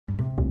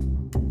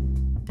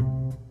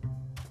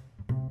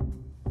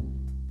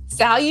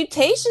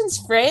Salutations,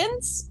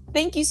 friends!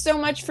 Thank you so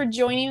much for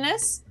joining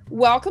us.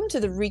 Welcome to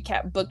the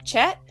Recap Book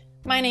Chat.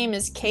 My name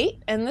is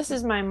Kate, and this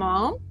is my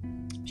mom,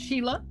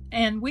 Sheila,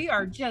 and we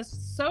are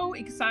just so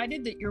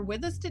excited that you're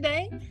with us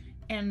today.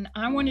 And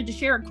I wanted to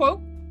share a quote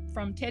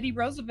from Teddy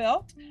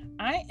Roosevelt.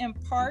 I am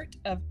part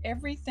of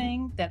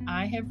everything that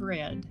I have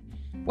read.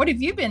 What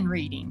have you been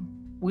reading?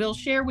 We'll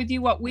share with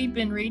you what we've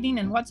been reading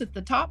and what's at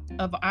the top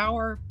of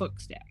our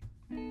book stack.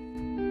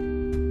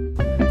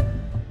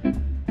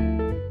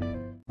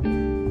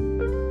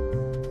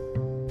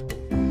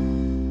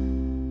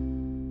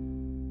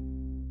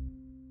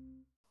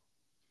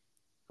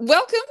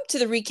 Welcome to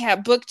the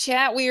Recap Book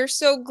Chat. We are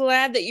so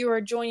glad that you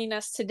are joining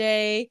us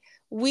today.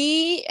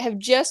 We have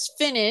just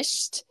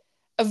finished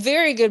a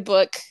very good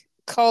book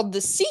called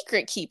The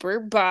Secret Keeper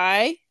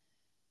by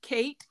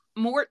Kate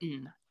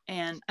Morton.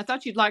 And I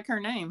thought you'd like her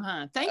name,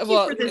 huh? Thank you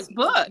for this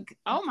book.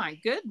 Oh my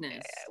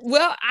goodness.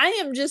 Well,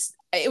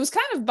 it was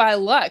kind of by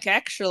luck,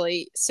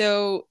 actually.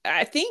 So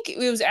I think it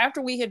was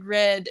after we had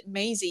read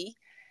Maisie,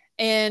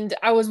 and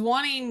I was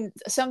wanting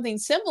something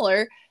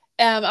similar.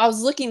 I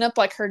was looking up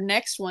like her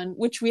next one,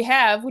 which we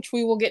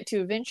will get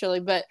to eventually.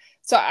 But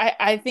so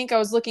I think I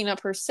was looking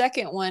up her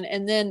second one,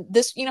 and then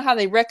this, you know how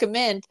they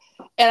recommend,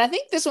 and I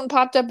think this one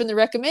popped up in the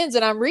recommends,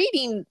 and I'm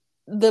reading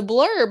the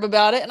blurb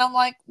about it, and I'm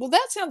like, well,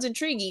 that sounds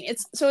intriguing.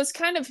 It's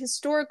kind of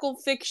historical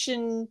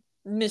fiction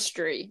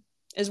mystery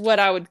is what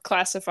I would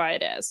classify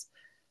it as.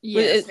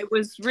 Yes, it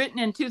was written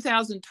in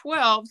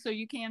 2012, so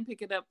you can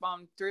pick it up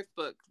on Thrift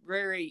Book.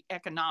 Very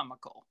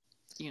economically.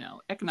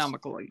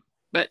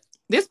 But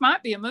this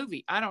might be a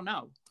movie. I don't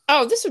know.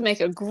 Oh, this would make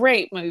a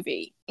great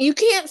movie. You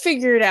can't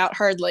figure it out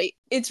hardly.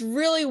 It's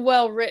really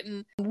well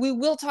written. We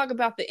will talk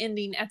about the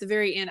ending at the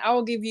very end. I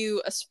will give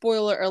you a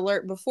spoiler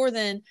alert before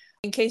then,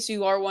 in case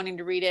you are wanting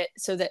to read it,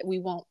 so that we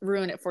won't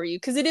ruin it for you,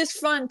 because it is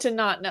fun to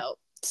not know.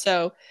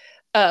 So,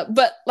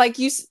 but like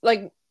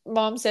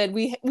Mom said,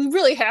 we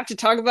really have to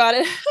talk about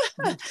it.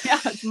 Yeah,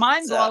 it's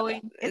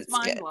mind-blowing. It's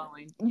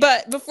mind-blowing.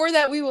 But before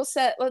that,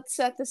 let's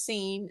set the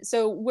scene.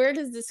 So where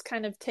does this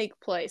kind of take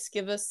place?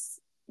 Give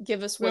us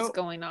what's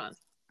going on.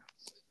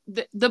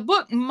 The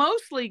book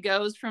mostly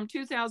goes from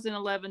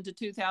 2011 to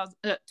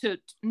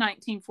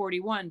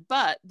 1941,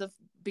 but the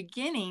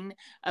beginning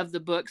of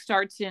the book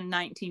starts in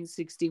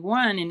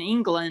 1961 in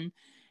England,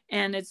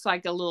 and it's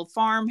like a little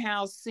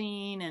farmhouse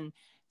scene, and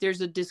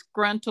there's a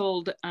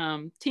disgruntled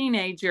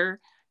teenager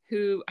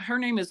who, her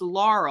name is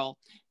Laurel.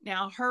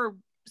 Now, her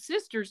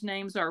sisters'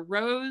 names are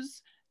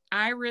Rose,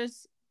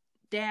 Iris,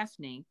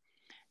 Daphne,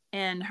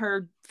 and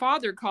her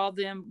father called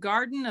them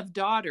Garden of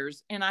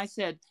Daughters. And I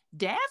said,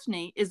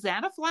 Daphne, is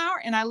that a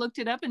flower? And I looked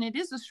it up, and it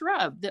is a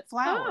shrub that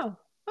flowers. Oh,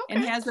 okay.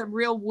 And has a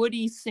real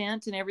woody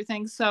scent and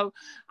everything. So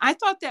I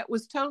thought that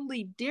was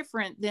totally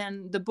different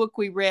than the book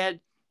we read,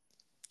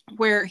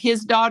 where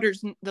his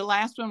daughters, the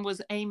last one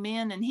was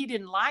Amen, and he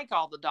didn't like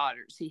all the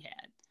daughters he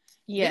had.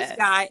 Yes. This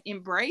guy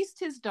embraced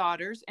his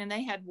daughters, and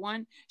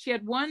she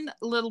had one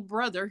little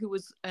brother who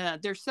was,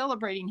 they're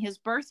celebrating his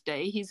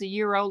birthday. He's a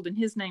year old, and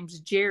his name's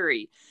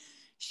Jerry.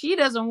 She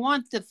doesn't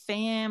want the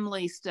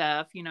family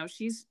stuff.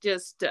 She's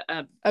just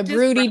a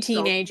broody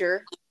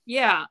teenager.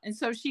 Yeah. And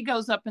so she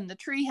goes up in the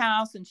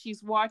treehouse, and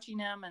she's watching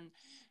them, and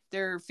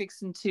they're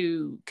fixing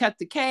to cut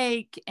the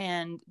cake,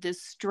 and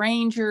this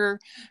stranger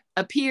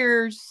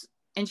appears,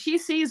 and she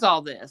sees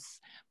all this.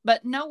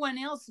 But no one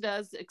else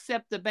does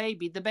except the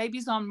baby. The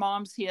baby's on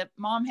Mom's hip.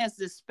 Mom has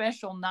this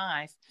special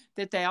knife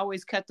that they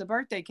always cut the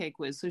birthday cake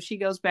with. So she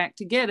goes back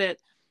to get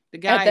it. The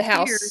guy at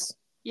the appears. House.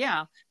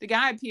 Yeah, the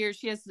guy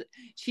appears.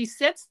 She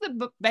sets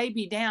the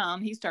baby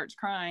down. He starts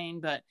crying.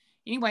 But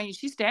anyway,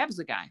 she stabs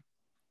the guy.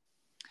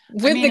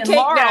 With the cake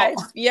knife.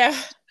 Yeah.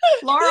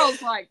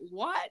 Laurel's like,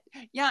 what?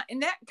 Yeah,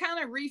 and that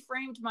kind of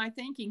reframed my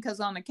thinking, because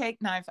on the cake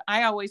knife,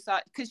 I always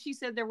thought, because she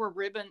said there were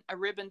a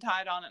ribbon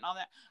tied on it and all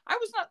that. I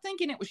was not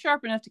thinking it was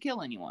sharp enough to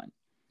kill anyone.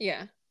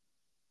 Yeah.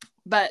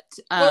 But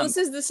well, this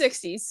is the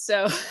 60s,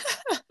 so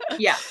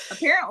yeah,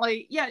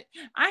 apparently, yeah.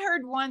 I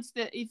heard once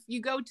that if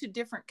you go to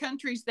different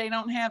countries, they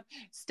don't have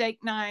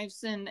steak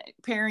knives and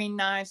paring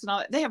knives and all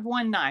that. They have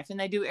one knife, and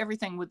they do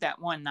everything with that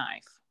one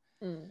knife.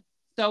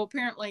 So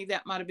apparently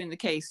that might have been the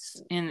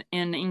case in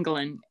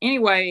England.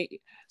 Anyway,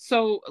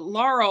 so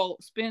Laurel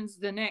spends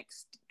the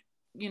next,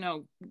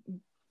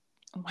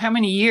 how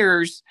many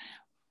years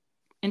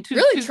into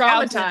really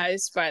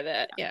traumatized by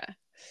that. Yeah.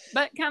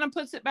 But kind of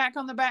puts it back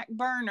on the back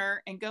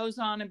burner and goes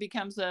on and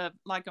becomes a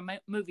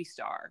movie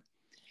star.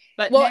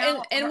 But well,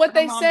 now, and what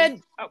they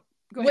said,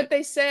 what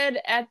they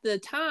said at the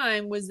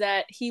time was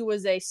that he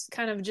was a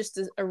kind of just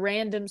a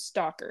random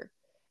stalker.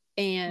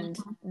 And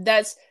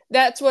that's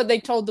what they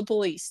told the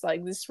police.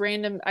 Like, this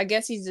random, I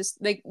guess he's just,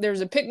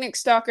 there's a picnic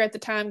stalker at the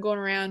time going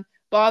around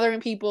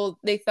bothering people.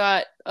 They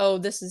thought, oh,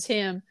 this is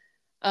him.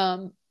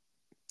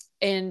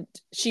 And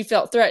she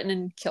felt threatened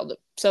and killed him.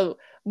 So,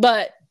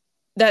 but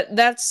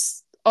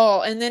that's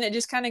all. And then it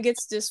just kind of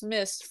gets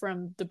dismissed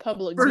from the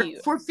public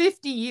view. For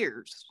 50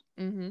 years.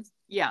 Mm-hmm.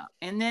 Yeah.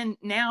 And then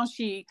now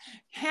she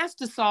has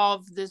to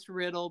solve this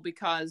riddle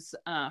because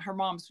her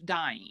mom's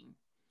dying.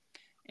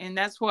 and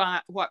that's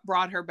what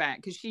brought her back,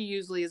 because she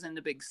usually is in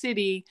the big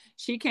city.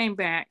 She came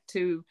back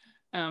to,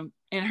 and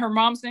her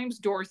mom's name's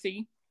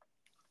Dorothy.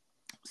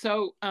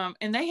 So,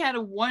 and they had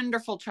a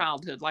wonderful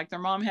childhood. Like their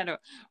mom had a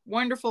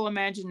wonderful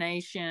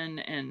imagination,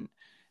 and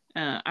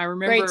I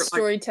remember Great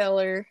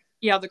storyteller.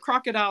 the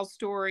crocodile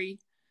story,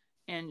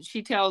 and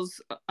she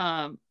tells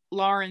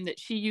Lauren that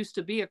she used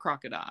to be a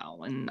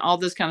crocodile and all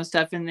this kind of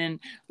stuff. And then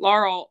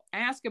Laurel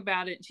asked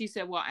about it, and she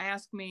said, well,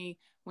 ask me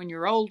when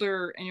you're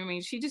older. And I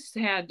mean, she just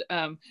had,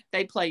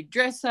 they played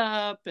dress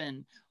up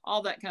and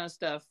all that kind of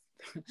stuff.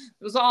 It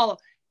was all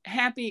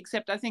happy,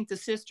 except I think the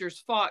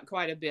sisters fought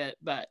quite a bit,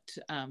 but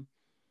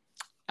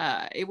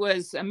it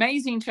was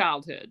amazing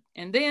childhood.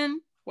 And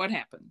then what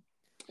happened?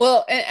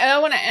 Well, and I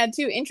want to add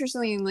too,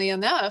 interestingly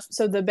enough,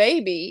 so the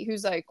baby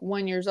who's like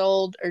 1 year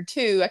old or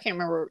two, I can't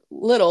remember,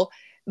 little,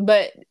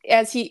 but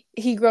as he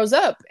grows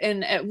up,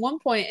 and at one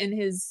point in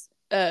his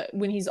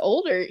when he's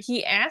older,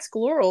 he asked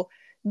Laurel,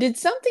 did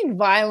something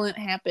violent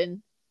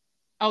happen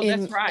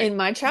that's right, in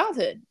my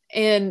childhood?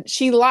 And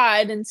she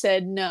lied and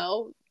said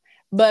no,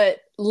 but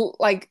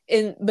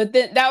but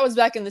then that was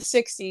back in the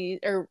 60s,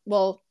 or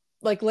well,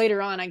 like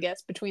later on, I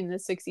guess, between the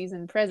 60s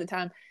and present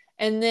time.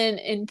 And then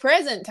in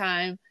present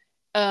time,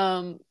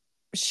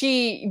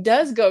 she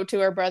does go to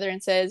her brother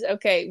and says,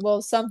 okay,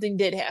 well, something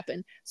did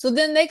happen. So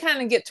then they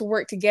kind of get to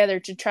work together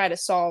to try to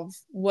solve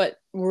what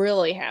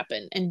really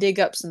happened and dig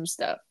up some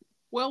stuff.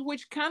 Well,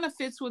 which kind of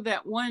fits with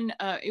that one.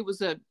 It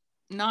was a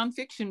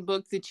nonfiction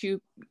book that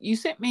you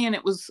sent me, and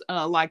it was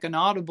like an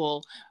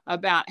audible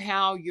about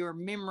how your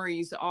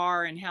memories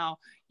are, and how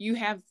you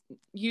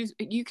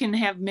can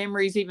have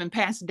memories even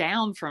passed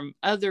down from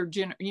other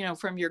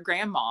from your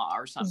grandma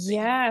or something.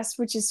 Yes,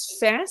 which is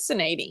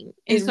fascinating.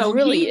 And so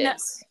really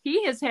is.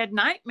 He has had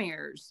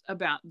nightmares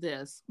about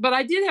this. But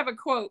I did have a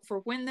quote for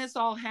when this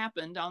all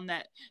happened, on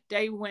that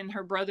day when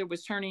her brother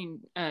was turning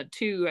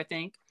 2, I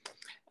think.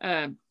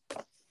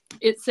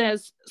 It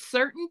says,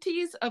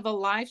 certainties of a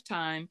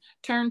lifetime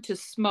turned to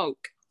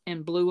smoke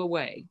and blew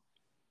away.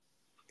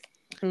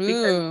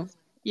 Ooh.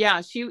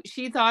 Because,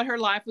 she thought her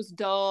life was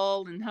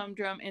dull and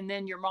humdrum, and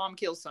then your mom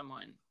kills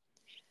someone.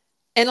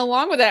 And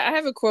along with that, I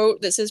have a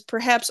quote that says,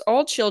 perhaps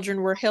all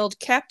children were held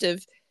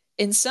captive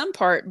in some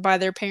part by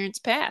their parents'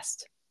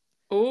 past.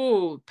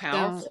 Oh,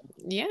 powerful.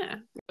 Yeah.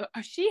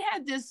 She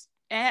had this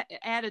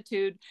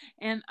attitude,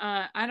 and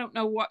I don't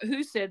know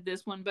who said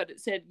this one, but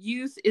it said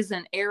youth is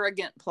an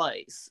arrogant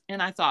place.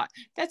 And I thought,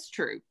 that's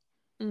true.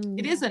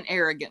 It is an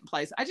arrogant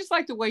place. I just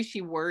like the way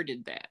she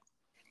worded that.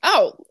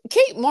 Oh,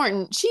 Kate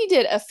Morton, she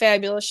did a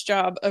fabulous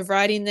job of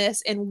writing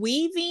this and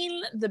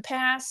weaving the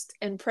past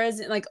and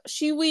present. Like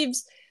she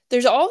weaves,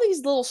 there's all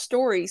these little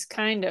stories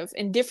kind of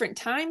in different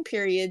time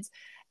periods,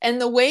 and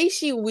the way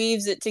she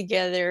weaves it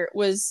together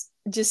was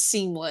just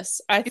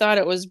seamless. I thought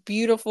it was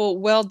beautiful.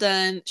 Well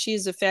done.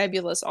 She's a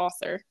fabulous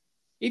author.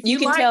 If you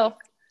can tell,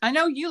 I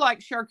know you like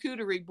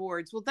charcuterie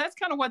boards. Well, that's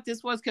kind of what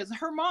this was, because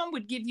her mom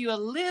would give you a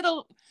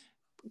little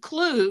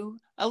clue,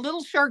 a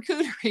little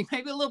charcuterie,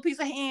 maybe a little piece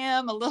of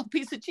ham, a little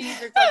piece of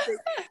cheese or something.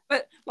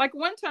 But like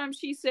one time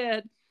she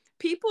said,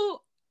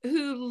 people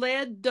who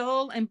led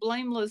dull and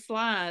blameless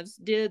lives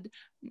did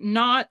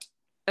not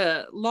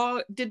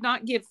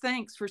give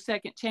thanks for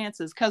second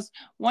chances. Because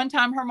one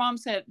time her mom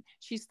said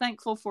she's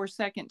thankful for a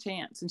second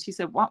chance, and she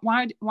said,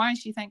 why is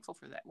she thankful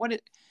for that?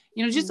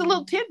 Just a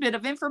little tidbit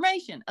of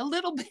information, a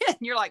little bit, and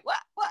you're like,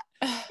 what?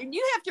 And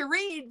you have to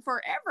read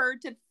forever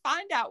to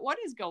find out what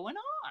is going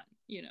on.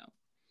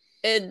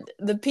 And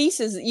the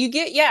pieces you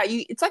get,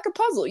 it's like a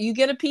puzzle. You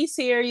get a piece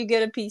here, you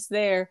get a piece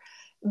there,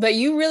 but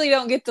you really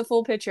don't get the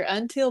full picture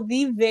until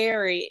the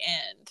very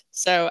end.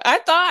 So I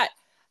thought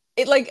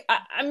it, like,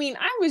 I mean,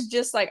 I was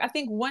just like, I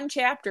think one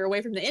chapter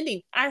away from the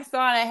ending. I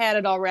thought I had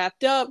it all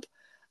wrapped up.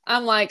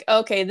 I'm like,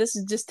 okay, this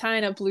is just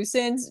tying up loose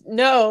ends.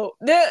 No,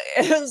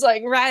 it was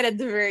like right at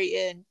the very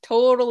end,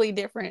 totally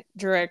different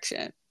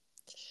direction.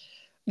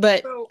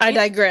 But I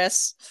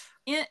digress.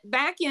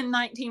 Back in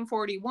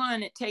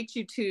 1941, it takes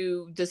you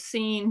to the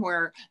scene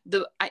where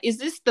is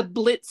this the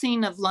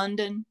blitzing of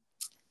London?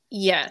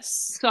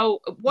 Yes.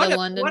 So what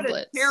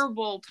a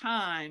terrible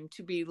time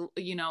to be,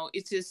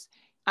 it's just,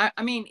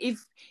 I mean,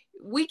 if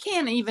we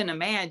can't even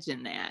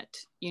imagine that,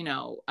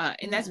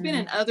 and that's been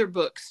in other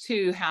books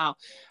too, how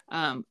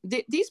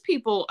these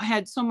people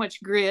had so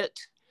much grit.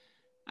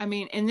 I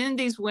mean, and then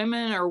these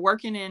women are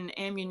working in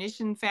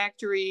ammunition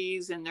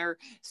factories, and they're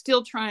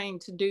still trying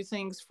to do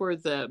things for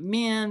the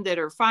men that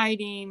are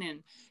fighting.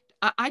 And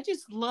I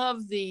just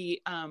love the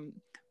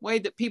way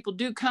that people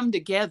do come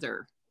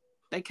together.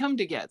 They come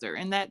together,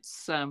 and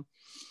that's. And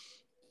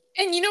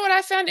you know what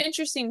I found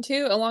interesting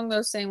too, along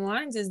those same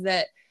lines, is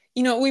that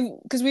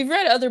we've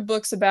read other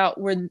books about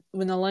when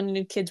the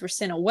London kids were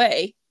sent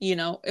away,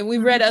 and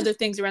we've read other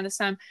things around this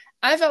time.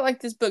 I felt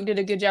like this book did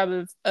a good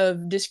job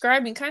of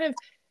describing kind of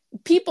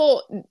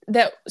people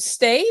that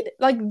stayed,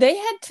 like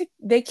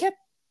they kept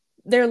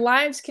their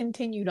lives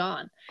continued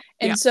on.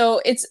 And so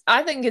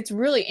I think it's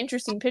really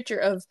interesting picture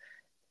of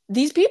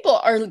these people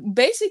are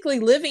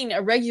basically living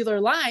a regular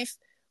life,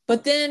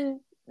 but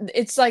then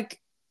it's like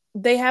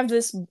they have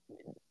this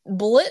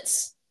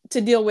blitz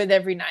to deal with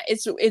every night.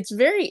 It's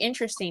very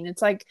interesting.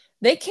 It's like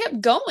they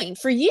kept going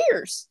for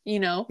years, you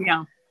know.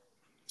 Yeah.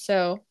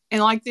 So,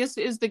 And like, this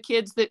is the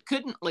kids that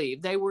couldn't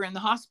leave. They were in the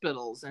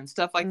hospitals and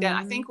stuff like that.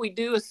 I think we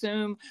do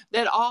assume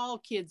that all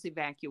kids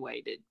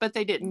evacuated, but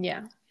they didn't.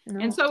 yeah. And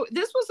No. so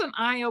this was an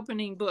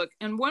eye-opening book.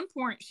 And one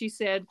point she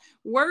said,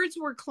 words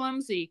were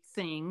clumsy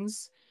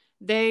things.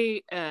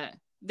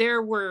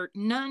 There were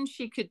none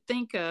she could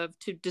think of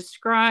to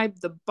describe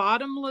the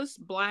bottomless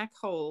black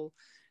hole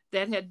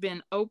that had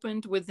been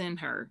opened within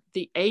her,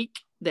 the ache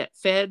that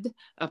fed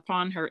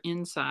upon her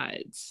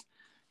insides.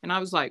 And I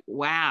was like,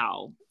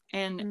 wow.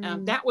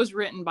 And that was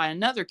written by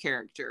another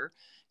character.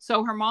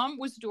 So her mom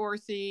was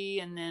Dorothy,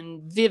 and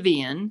then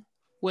Vivian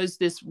was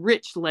this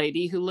rich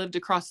lady who lived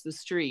across the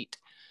street.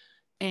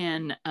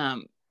 And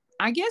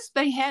I guess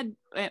they had,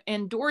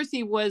 and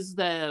Dorothy was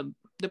the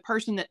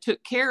person that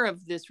took care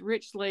of this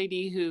rich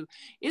lady who,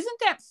 isn't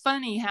that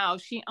funny how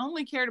she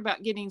only cared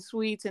about getting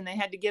sweets, and they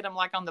had to get them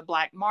like on the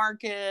black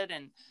market,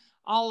 and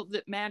all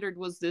that mattered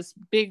was this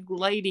big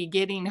lady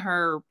getting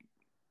her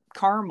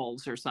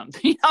caramels or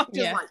something. I'm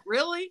just like,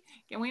 really?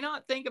 Can we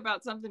not think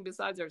about something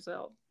besides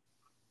ourselves?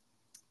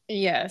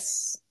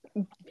 Yes.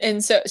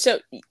 And so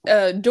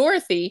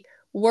Dorothy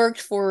worked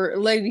for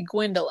Lady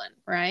Gwendolyn,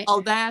 right? Oh,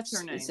 that's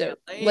her name. So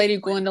Lady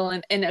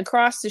Gwendolyn. And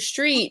across the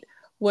street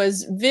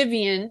was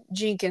Vivian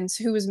Jenkins,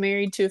 who was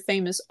married to a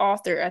famous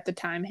author at the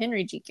time,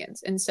 Henry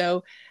Jenkins. And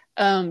so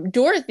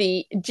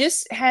Dorothy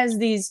just has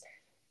these,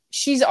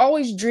 she's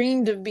always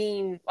dreamed of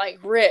being like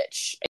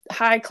rich,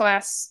 high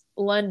class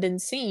London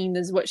scene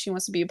is what she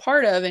wants to be a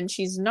part of, and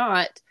she's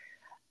not.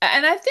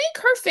 And I think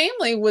her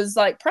family was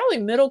like probably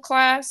middle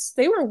class.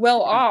 They were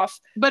well off.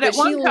 But at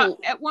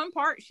one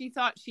part, she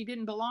thought she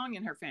didn't belong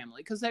in her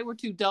family because they were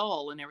too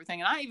dull and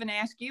everything. And I even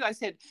asked you, I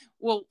said,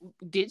 well,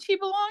 did she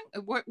belong?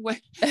 What?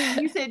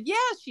 You said, yeah,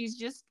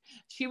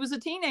 she was a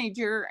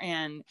teenager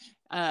and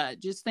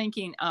just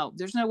thinking, oh,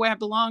 there's no way I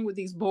belong with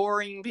these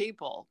boring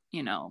people,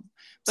 you know.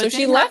 But so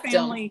she left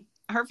them.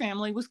 Her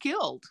family was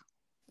killed.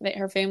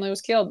 Her family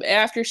was killed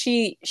after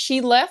she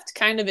left,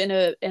 kind of in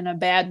a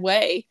bad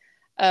way,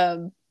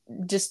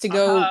 just to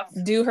go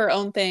do her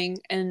own thing,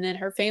 and then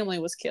her family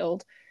was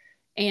killed.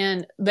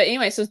 But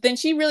anyway, so then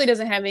she really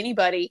doesn't have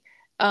anybody,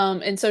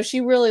 and so she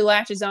really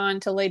latches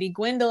on to Lady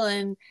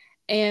Gwendolyn.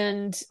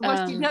 And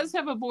she does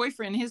have a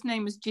boyfriend. His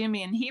name is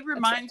Jimmy, and he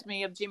reminds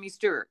me of Jimmy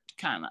Stewart,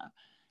 kind of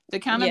the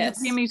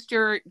Jimmy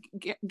Stewart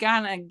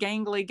kind of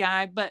gangly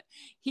guy, but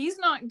he's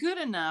not good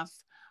enough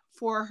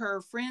for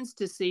her friends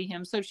to see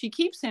him. So she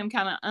keeps him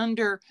kind of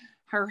under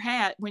her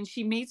hat. When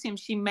she meets him,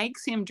 she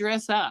makes him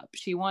dress up.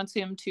 She wants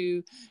him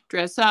to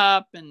dress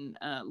up and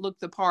look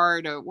the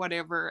part or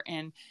whatever.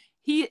 And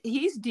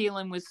he's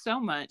dealing with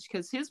so much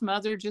because his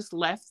mother just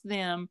left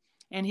them,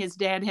 and his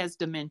dad has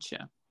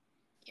dementia.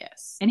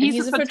 Yes. And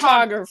he's a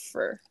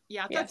photographer.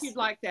 Yeah, I thought you'd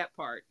like that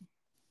part.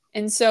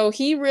 And so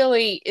he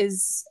really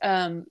is,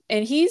 I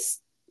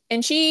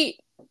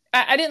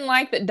didn't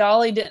like that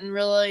Dolly didn't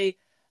really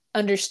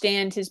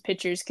understand his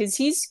pictures, because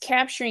he's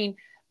capturing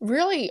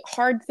really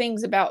hard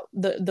things about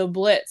the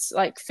Blitz,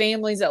 like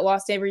families that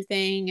lost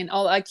everything and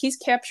all. Like, he's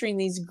capturing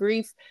these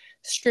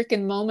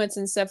grief-stricken moments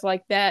and stuff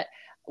like that,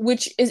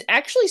 which is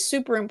actually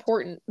super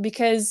important,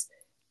 because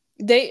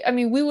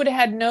we would have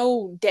had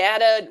no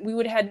data, we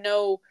would have had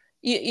no,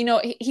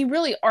 he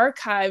really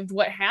archived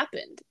what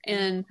happened,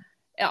 and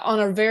on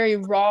a very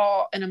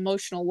raw and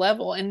emotional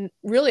level. And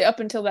really up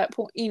until that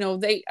point,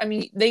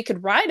 they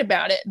could write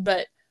about it,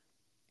 but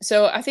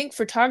so I think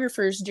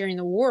photographers during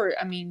the war,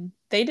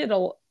 they did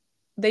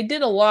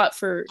a lot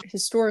for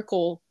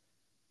historical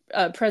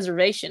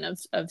preservation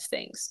of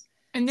things.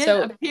 And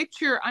then a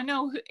picture, I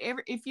know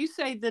if you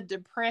say the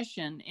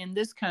Depression in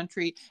this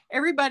country,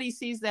 everybody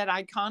sees that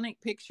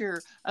iconic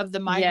picture of the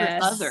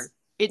migrant mother.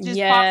 It just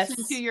pops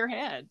into your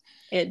head.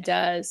 It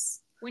does.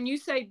 When you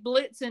say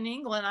Blitz in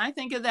England, I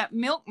think of that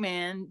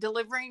milkman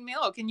delivering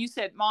milk. And you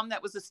said, Mom,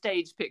 that was a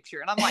stage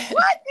picture. And I'm like,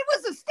 what? It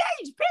was a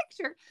stage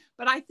picture.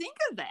 But I think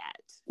of that.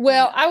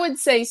 Well, I would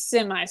say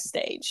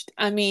semi-staged.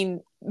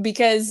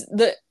 Because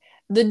the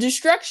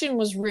destruction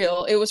was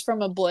real. It was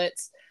from a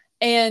Blitz.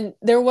 And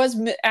there was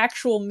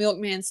actual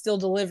milkman still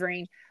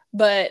delivering.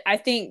 But I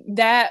think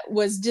that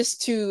was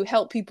just to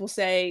help people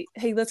say,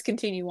 hey, let's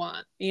continue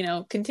on.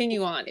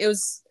 Continue on. It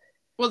was...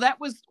 Well, that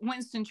was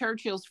Winston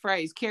Churchill's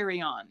phrase,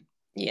 carry on.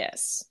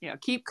 Yes. Yeah,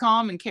 keep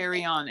calm and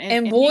carry on.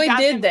 And boy,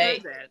 did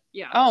they.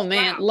 Yeah. Oh,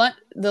 man. Wow.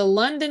 The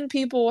London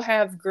people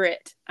have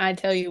grit. I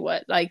tell you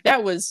what. Like,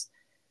 that was...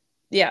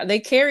 Yeah, they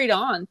carried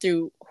on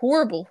through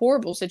horrible,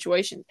 horrible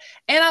situations.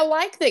 And I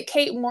like that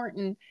Kate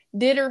Morton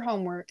did her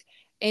homework,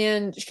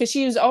 and because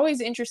she was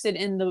always interested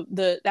in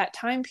that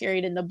time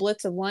period and the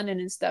Blitz of London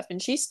and stuff. And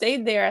she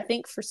stayed there, I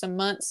think, for some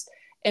months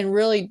and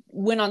really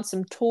went on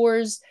some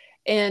tours.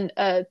 And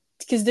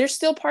because there's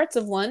still parts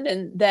of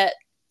London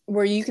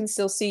where you can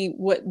still see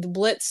what the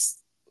Blitz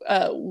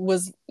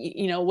was,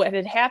 what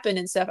had happened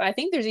and stuff. I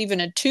think there's even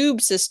a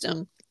tube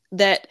system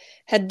that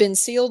had been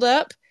sealed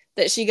up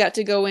that she got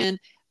to go in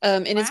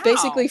And it's Wow.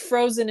 basically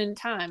frozen in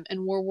time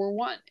in World War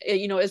One.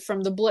 It's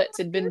from the Blitz.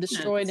 It'd been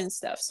destroyed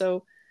Goodness. and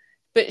stuff.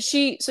 But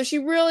she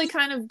really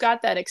kind of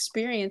got that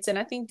experience, and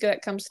I think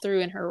that comes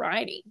through in her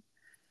writing.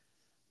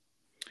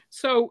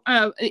 So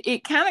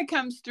it kind of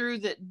comes through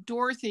that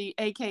Dorothy,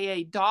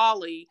 aka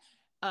Dolly,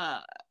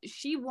 uh,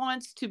 she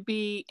wants to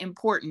be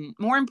important,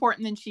 more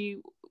important than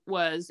she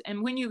was.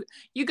 And when you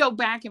go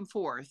back and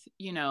forth,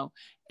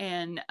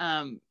 and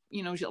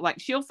like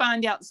she'll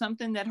find out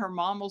something that her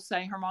mom will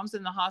say. Her mom's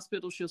in the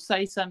hospital. She'll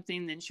say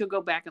something, then she'll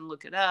go back and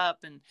look it up.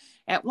 And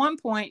at one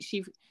point,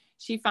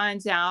 she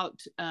finds out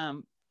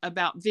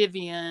about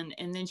Vivian,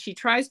 and then she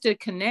tries to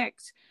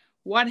connect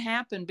what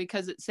happened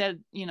because it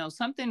said,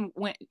 something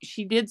went,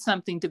 she did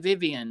something to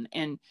Vivian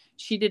and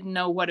she didn't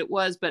know what it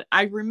was. But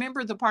I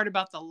remember the part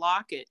about the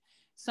locket.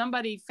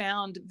 Somebody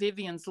found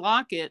Vivian's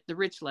locket, the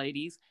rich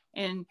ladies.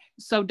 And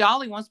so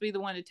Dolly wants to be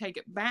the one to take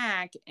it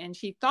back. And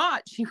she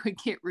thought she would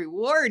get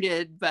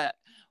rewarded, but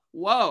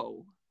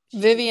whoa.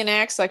 Vivian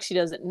acts like she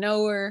doesn't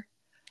know her.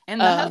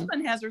 And the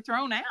husband has her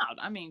thrown out.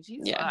 I mean,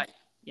 she's like,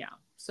 yeah.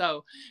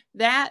 So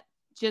that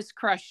just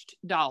crushed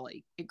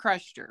Dolly. It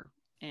crushed her.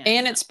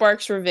 And it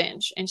sparks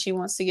revenge, and she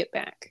wants to get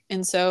back.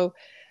 And so,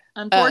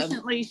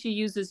 unfortunately, she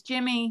uses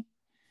Jimmy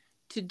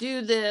to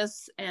do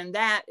this, and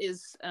that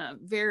is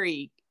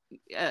very.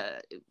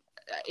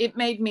 It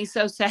made me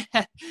so sad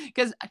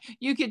because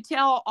you could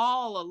tell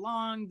all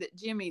along that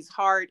Jimmy's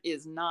heart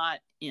is not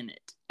in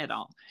it at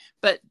all.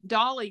 But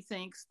Dolly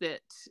thinks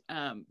that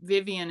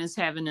Vivian is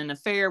having an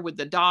affair with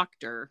the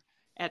doctor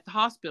at the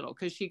hospital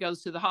because she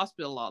goes to the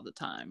hospital all the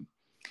time,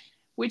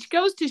 which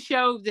goes to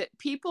show that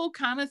people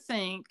kind of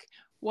think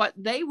what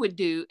they would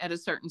do at a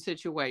certain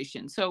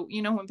situation. So,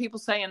 when people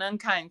say an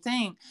unkind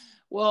thing,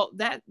 well,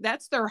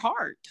 that's their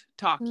heart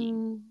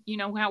talking.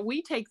 How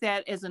we take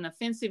that as an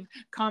offensive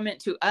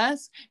comment to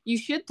us, you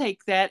should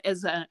take that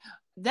as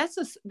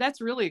that's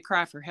really a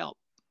cry for help.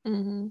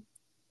 Mm-hmm.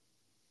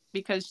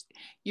 Because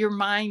your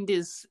mind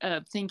is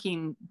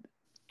thinking,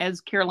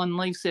 as Carolyn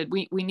Leaf said,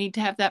 we need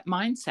to have that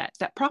mindset,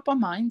 that proper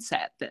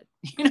mindset that,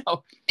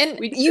 And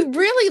you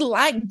really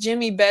like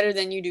Jimmy better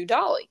than you do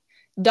Dolly.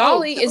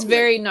 Dolly is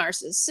very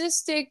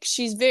narcissistic.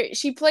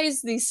 She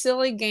plays these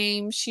silly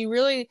games. She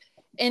really,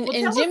 and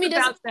Jimmy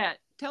doesn't. That.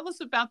 Tell us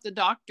about the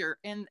doctor,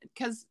 and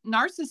because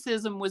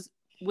narcissism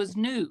was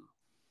new.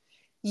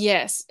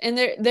 Yes, and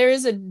there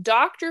is a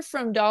doctor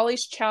from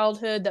Dolly's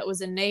childhood that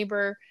was a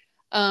neighbor.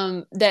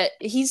 That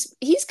he's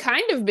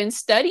kind of been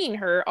studying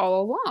her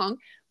all along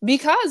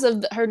because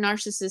of her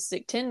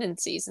narcissistic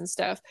tendencies and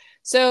stuff.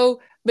 So,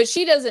 but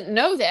she doesn't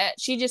know that.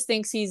 She just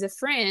thinks he's a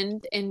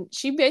friend, and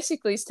she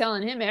basically is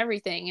telling him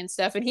everything and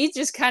stuff. And he's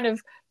just kind of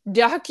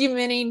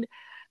documenting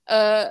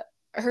her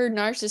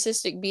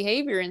narcissistic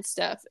behavior and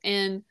stuff.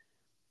 And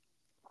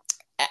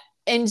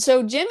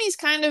so Jimmy's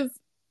kind of,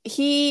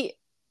 he,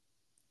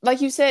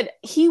 like you said,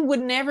 he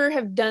would never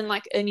have done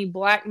like any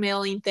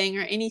blackmailing thing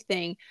or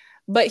anything,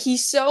 but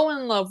he's so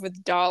in love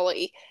with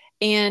Dolly.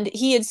 And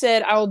he had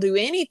said, "I'll do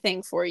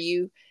anything for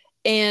you."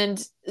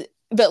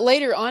 But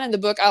later on in the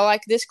book, I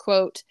like this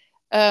quote.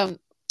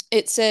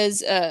 It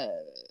says,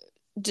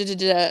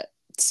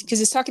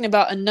 because it's talking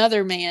about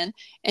another man,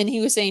 and he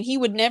was saying he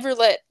would never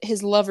let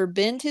his lover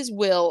bend his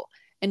will,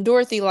 and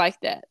Dorothy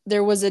liked that.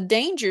 There was a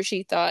danger,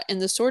 she thought, in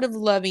the sort of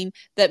loving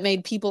that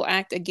made people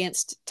act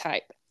against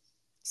type.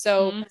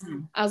 So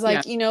I was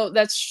like,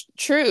 that's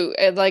true.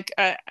 Like,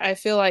 I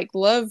feel like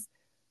love,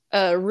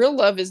 real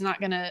love is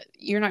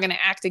you're not gonna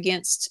act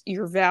against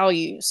your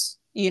values,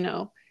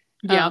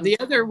 The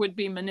other would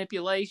be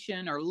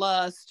manipulation or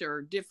lust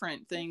or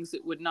different things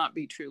that would not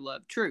be true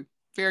love. True,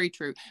 very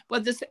true.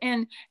 But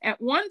and at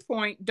one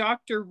point,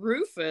 Dr.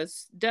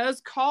 Rufus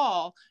does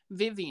call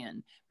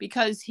Vivian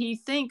because he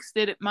thinks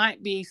that it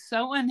might be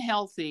so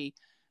unhealthy,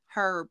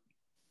 her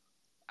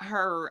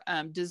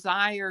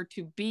desire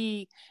to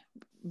be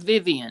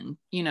Vivian,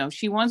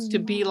 she wants to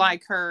be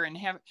like her and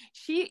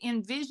she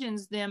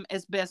envisions them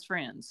as best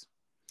friends.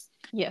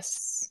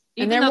 Yes.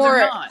 And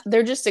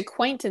they're just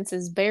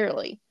acquaintances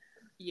barely.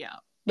 Yeah.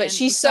 But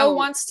she so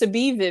wants to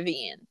be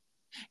Vivian.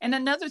 And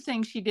another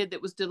thing she did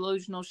that was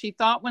delusional, she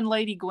thought when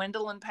Lady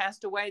Gwendolyn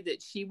passed away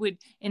that she would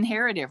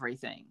inherit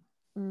everything.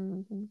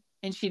 Mm-hmm.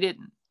 And she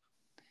didn't.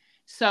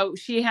 So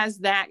she has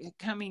that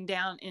coming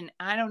down. And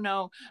I don't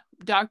know,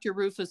 Dr.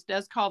 Rufus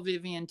does call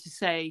Vivian to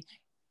say,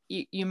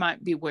 you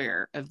might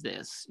beware of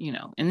this,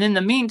 And in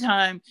the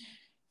meantime,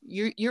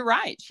 you're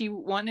right. She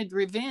wanted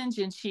revenge,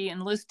 and she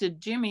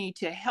enlisted Jimmy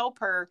to help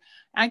her.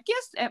 I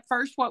guess at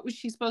first, what was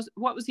he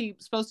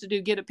supposed to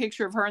do? Get a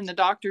picture of her and the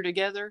doctor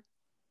together?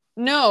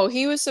 No,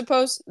 he was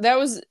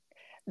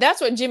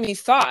that's what Jimmy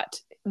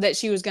thought that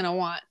she was going to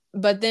want.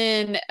 But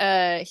then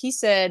he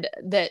said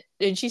that,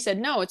 and she said,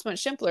 no, it's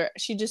much simpler.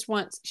 She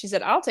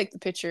said, I'll take the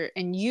picture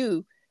and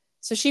you.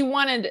 So she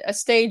wanted a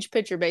stage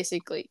picture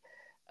basically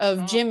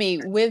of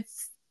Jimmy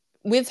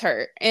with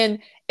her. And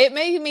it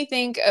made me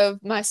think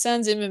of my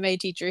son's MMA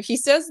teacher. He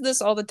says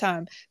this all the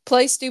time: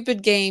 play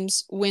stupid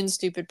games, win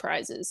stupid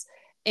prizes.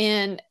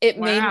 And it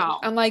made me,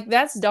 I'm like,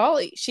 that's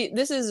Dolly.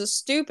 This is a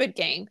stupid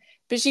game,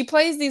 but she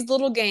plays these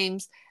little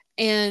games,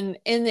 and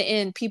in the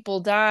end people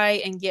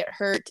die and get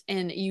hurt,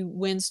 and you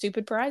win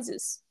stupid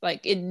prizes.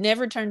 Like, it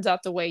never turns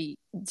out the way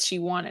she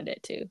wanted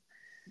it to.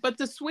 But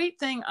the sweet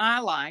thing I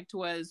liked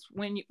was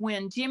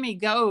when Jimmy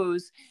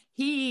goes,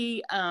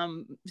 he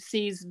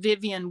sees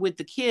Vivian with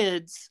the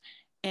kids,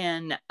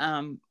 and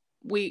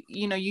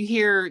you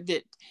hear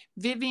that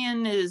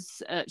Vivian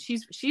is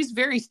she's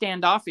very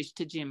standoffish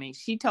to Jimmy.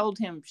 She told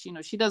him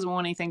she doesn't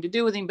want anything to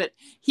do with him, but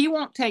he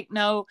won't take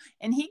no,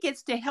 and he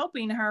gets to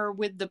helping her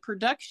with the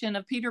production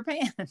of Peter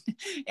Pan.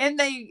 and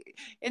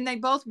they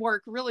both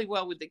work really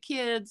well with the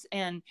kids,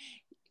 and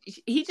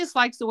he just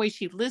likes the way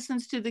she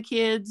listens to the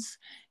kids.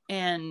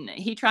 And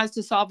he tries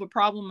to solve a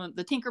problem,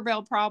 the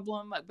Tinkerbell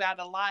problem about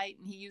a light,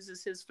 and he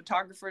uses his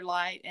photographer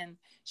light. And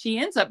she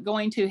ends up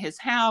going to his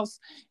house,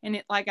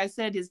 and like I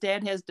said, his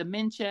dad has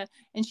dementia,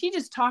 and she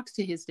just talks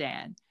to his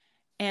dad.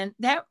 And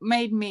that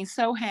made me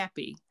so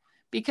happy,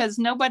 because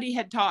nobody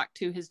had talked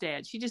to his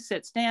dad. She just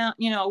sits down,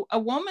 a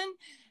woman.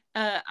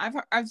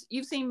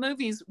 You've seen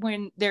movies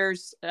when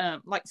there's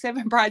like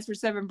Seven Brides for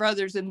Seven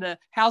Brothers and the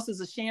house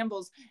is a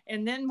shambles,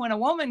 and then when a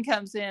woman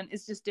comes in,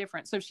 it's just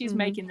different. So she's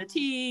making the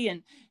tea,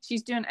 and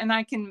she's doing, and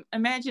I can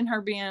imagine her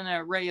being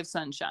a ray of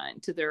sunshine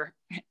to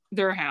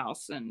their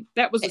house, and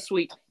that was a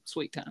sweet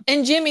time.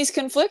 And Jimmy's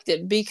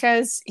conflicted,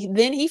 because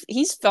then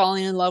he's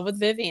falling in love with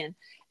Vivian,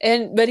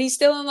 but he's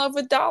still in love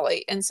with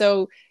Dolly,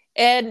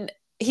 and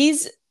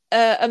he's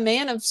a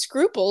man of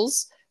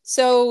scruples,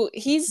 so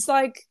he's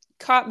like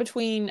caught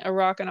between a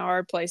rock and a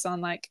hard place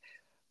on like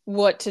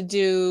what to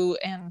do.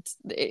 And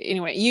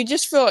anyway, you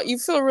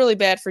feel really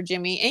bad for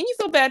Jimmy, and you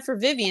feel bad for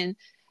Vivian,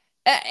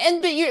 but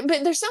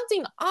there's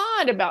something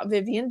odd about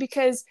Vivian,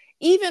 because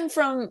even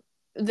from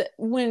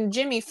when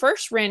Jimmy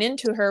first ran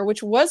into her,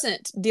 which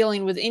wasn't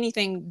dealing with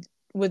anything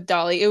with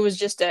Dolly, it was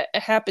just a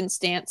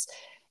happenstance,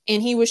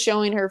 and he was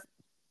showing her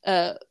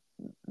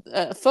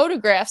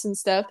photographs and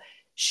stuff.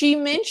 She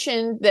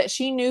mentioned that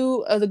she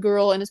knew of the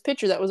girl in his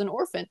picture that was an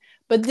orphan,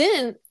 but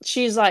then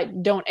she's like,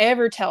 don't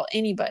ever tell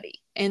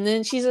anybody. And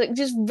then she's like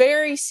just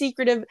very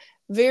secretive,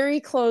 very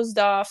closed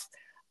off.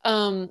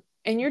 And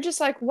you're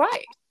just like,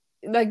 why?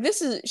 Like,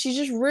 she's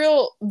just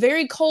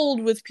very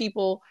cold with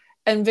people,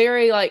 and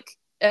very like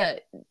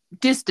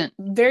distant,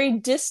 very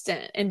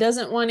distant, and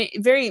doesn't want it,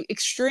 very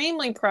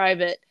extremely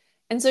private.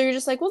 And so you're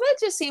just like, well, that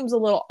just seems a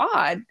little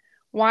odd.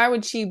 Why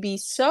would she be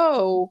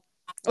so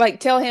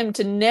like, tell him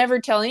to never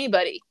tell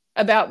anybody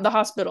about the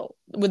hospital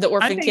with the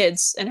orphan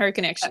kids and her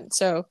connection?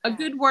 So a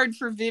good word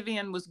for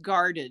Vivian was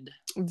guarded.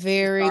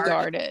 Very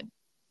guarded.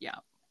 Yeah.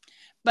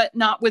 But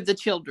not with the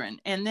children.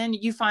 And then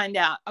you find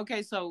out,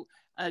 okay, so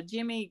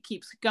Jimmy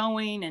keeps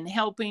going and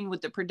helping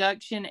with the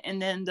production.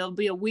 And then there'll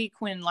be a week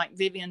when like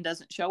Vivian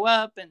doesn't show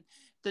up, and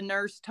the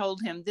nurse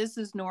told him this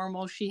is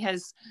normal. She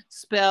has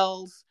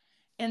spells.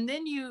 And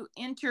then you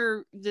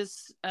enter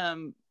this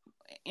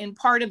in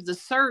part of the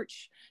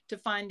search to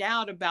find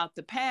out about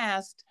the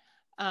past.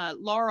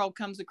 Laurel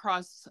comes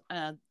across,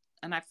 and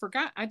I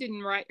forgot, I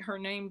didn't write her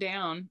name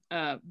down.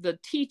 The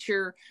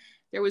teacher,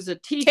 there was a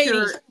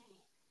teacher. Katie.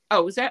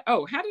 Oh, was that?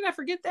 Oh, how did I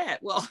forget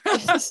that? Well,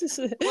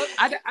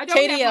 I don't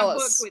Katie have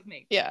Ellis. my book with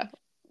me. Yeah.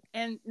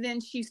 And then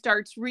she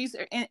starts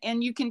research,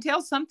 and you can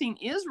tell something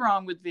is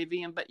wrong with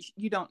Vivian, but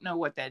you don't know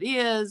what that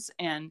is.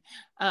 And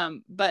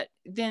but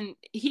then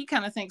he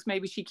kind of thinks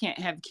maybe she can't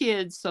have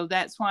kids, so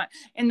that's why.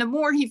 And the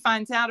more he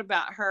finds out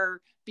about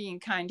her being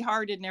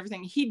kind-hearted and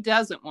everything, he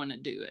doesn't want to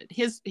do it.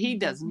 He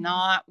does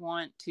not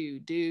want to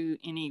do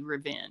any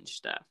revenge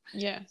stuff.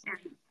 Yeah.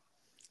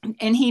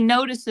 And he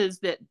notices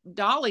that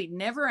Dolly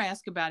never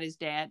asked about his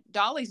dad.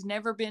 Dolly's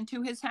never been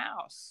to his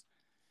house.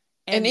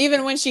 And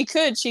even when she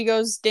could, she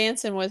goes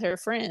dancing with her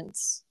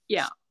friends.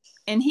 Yeah.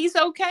 And he's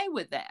okay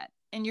with that.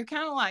 And you're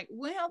kind of like,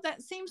 well,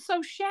 that seems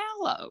so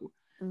shallow.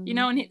 And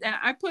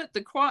I put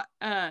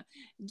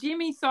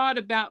Jimmy thought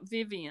about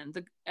Vivian.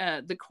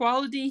 The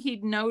quality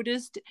he'd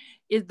noticed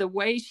is the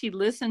way she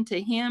listened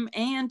to him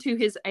and to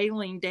his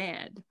ailing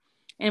dad.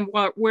 And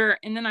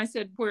then I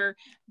said, where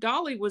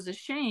Dolly was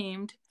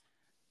ashamed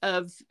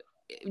of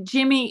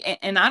Jimmy,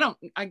 and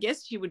I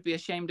guess she would be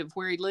ashamed of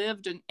where he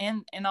lived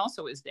and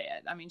also his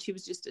dad. I mean, she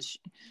was just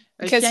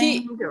because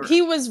he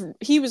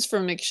was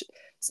from,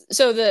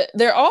 so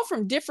they're all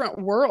from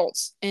different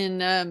worlds,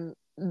 and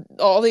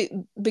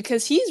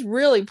because he's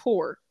really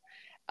poor,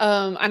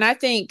 and I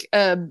think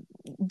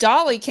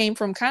Dolly came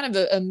from kind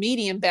of a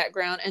medium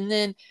background, and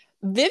then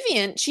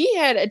Vivian, she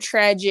had a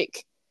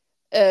tragic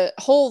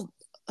whole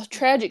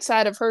tragic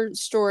side of her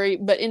story,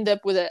 but end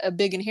up with a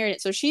big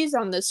inheritance. So she's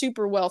on the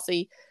super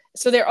wealthy.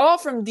 So they're all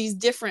from these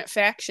different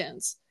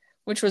factions,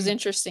 which was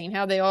interesting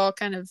how they all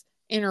kind of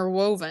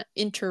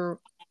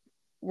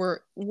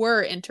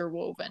were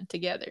interwoven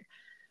together.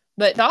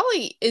 But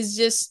Dolly is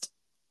just,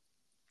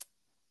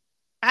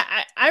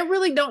 I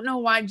really don't know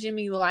why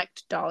Jimmy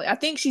liked Dolly. I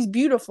think she's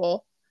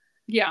beautiful.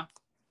 Yeah,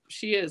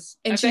 she is.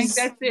 And I think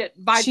that's it.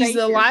 She's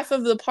the life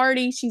of the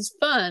party. She's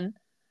fun.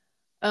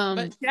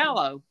 But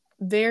shallow.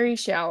 Very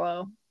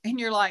shallow. And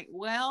you're like,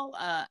 well,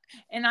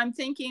 and I'm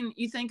thinking,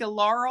 you think of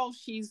Laurel,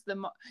 she's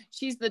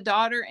the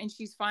daughter, and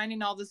she's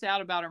finding all this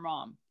out about her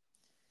mom.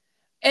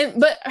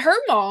 But her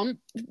mom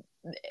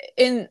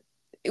in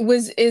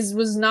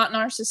was not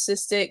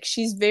narcissistic.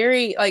 She's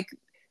very like,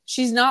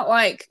 she's not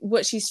like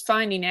what she's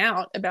finding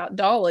out about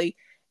Dolly.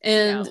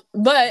 And Yeah.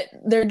 but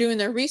they're doing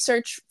their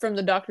research from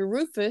the Dr.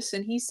 Rufus,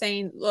 and he's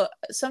saying, look,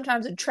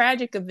 sometimes a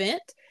tragic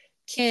event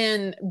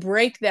can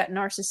break that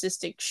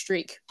narcissistic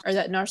streak or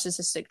that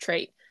narcissistic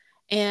trait,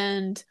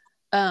 and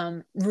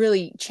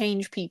really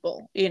change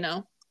people, you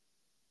know.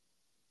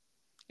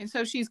 And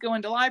so she's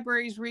going to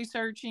libraries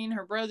researching,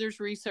 her brother's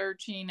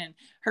researching, and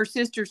her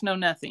sisters know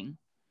nothing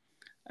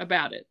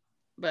about it.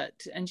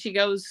 And she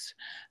goes,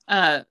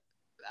 I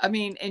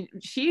mean, and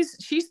she's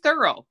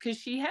thorough, because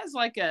she has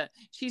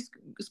she's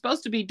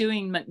supposed to be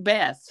doing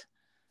Macbeth,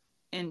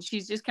 and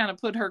she's just kind of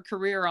put her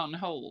career on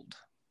hold.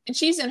 And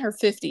she's in her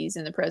 50s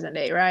in the present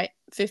day, right?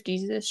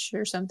 50s-ish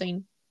or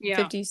something.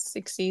 Yeah. 50s,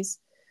 60s.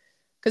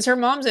 Because her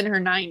mom's in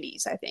her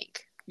 90s, I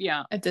think.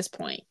 Yeah. At this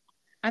point.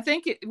 I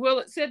think it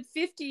said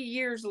 50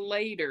 years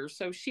later,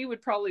 so she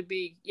would probably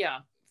be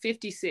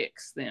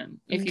 56 then,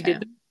 if you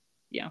did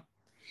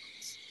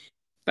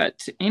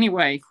but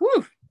anyway,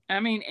 whew, I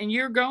mean, and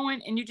you're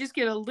going and you just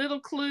get a little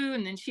clue,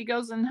 and then she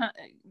goes and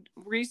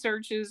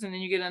researches, and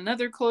then you get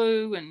another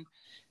clue, and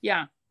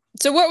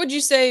So what would you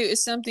say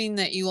is something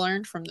that you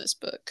learned from this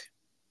book?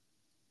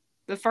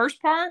 The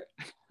first part?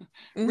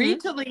 Mm-hmm. Read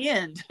till the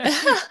end. Read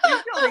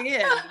till the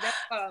end. That's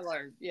what I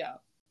learned. Yeah.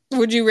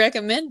 Would you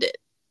recommend it?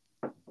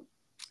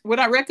 Would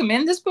I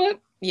recommend this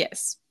book?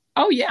 Yes.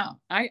 Oh, yeah.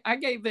 I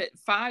gave it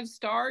 5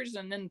 stars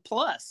and then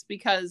plus,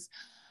 because,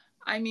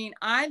 I mean,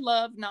 I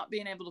love not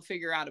being able to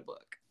figure out a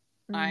book.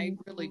 Mm-hmm. I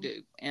really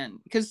do. And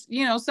because,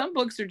 some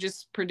books are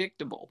just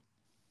predictable.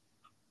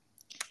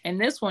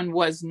 And this one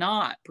was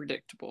not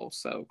predictable.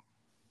 So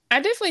I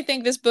definitely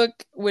think this book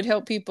would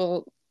help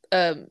people,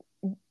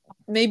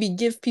 maybe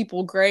give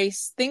people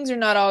grace. Things are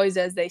not always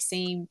as they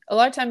seem. A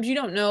lot of times you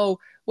don't know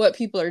what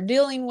people are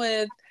dealing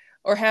with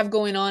or have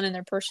going on in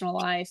their personal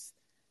life.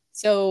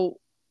 So,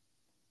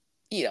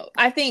 I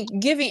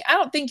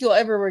don't think you'll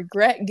ever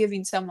regret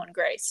giving someone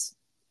grace,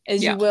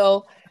 as you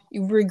will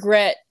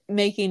regret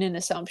making an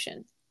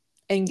assumption.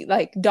 And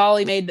like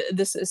Dolly made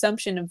this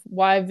assumption of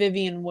why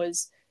Vivian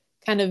was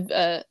kind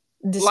of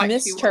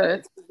dismissed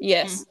her.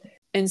 Yes. Mm-hmm.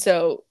 And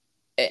so,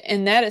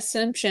 and that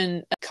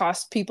assumption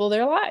cost people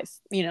their life,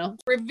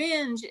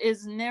 Revenge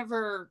is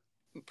never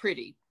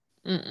pretty.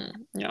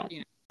 No.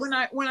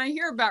 When I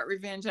hear about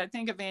revenge, I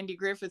think of Andy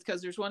Griffith,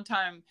 because there's one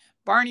time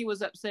Barney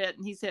was upset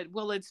and he said,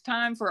 well, it's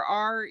time for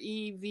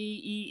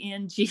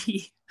REVENG.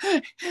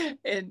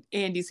 And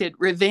Andy said,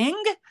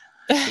 revenge?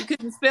 He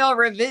couldn't spell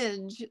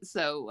revenge.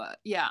 So,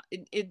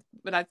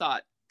 but I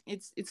thought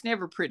it's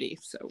never pretty.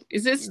 So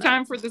is this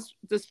time for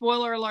the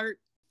spoiler alert?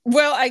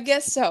 Well, I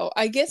guess so.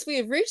 I guess we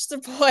have reached the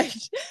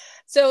point.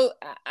 So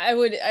I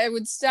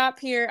would stop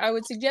here. I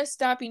would suggest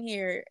stopping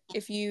here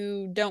if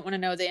you don't want to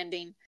know the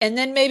ending, and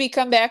then maybe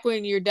come back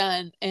when you're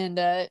done, and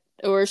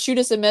or shoot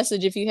us a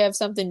message if you have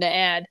something to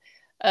add.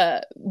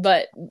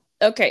 But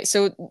okay,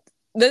 so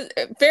the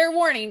fair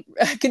warning: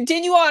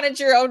 continue on at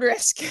your own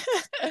risk.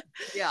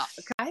 Yeah,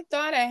 I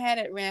thought I had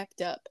it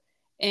wrapped up,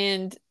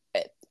 and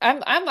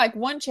I'm like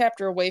one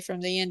chapter away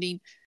from the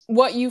ending.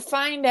 What you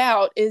find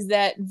out is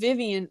that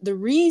Vivian, the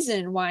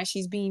reason why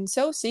she's being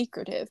so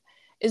secretive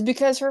is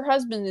because her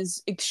husband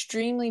is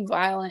extremely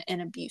violent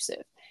and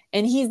abusive,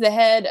 and he's the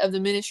head of the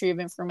Ministry of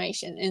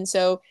Information. And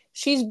so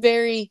she's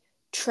very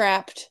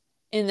trapped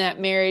in that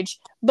marriage.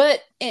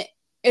 But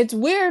it's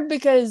weird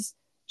because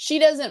she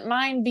doesn't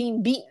mind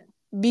being beaten,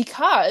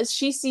 because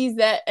she sees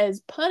that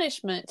as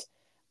punishment,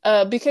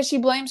 because she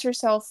blames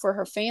herself for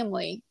her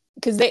family.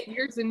 Because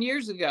years and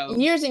years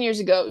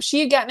ago, she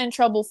had gotten in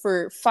trouble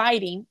for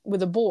fighting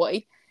with a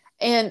boy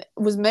and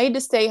was made to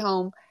stay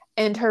home.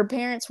 And her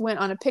parents went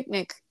on a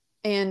picnic,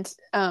 and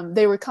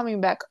they were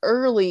coming back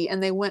early,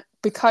 and they went,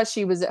 because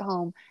she was at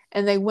home,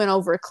 and they went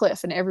over a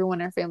cliff, and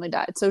everyone in her family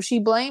died. So she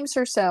blames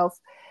herself,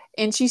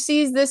 and she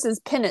sees this as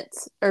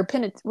penance.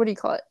 What do you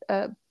call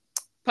it?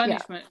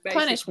 Punishment. Yeah,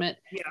 punishment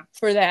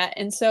for that.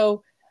 And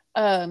so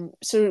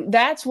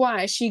that's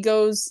why she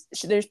goes.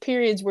 There's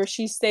periods where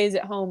she stays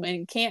at home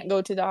and can't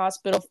go to the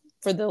hospital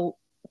for the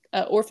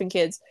orphan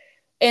kids,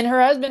 and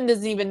her husband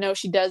doesn't even know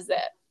she does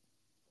that,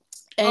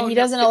 and he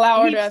doesn't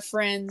allow her to have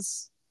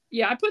friends.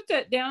 Yeah, I put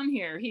that down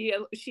here.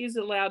 She's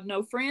allowed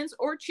no friends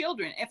or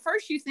children. At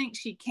first you think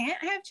she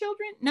can't have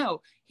children.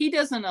 No, he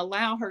doesn't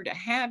allow her to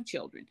have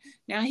children.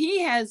 Now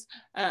he has,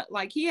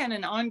 he had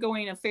an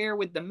ongoing affair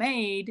with the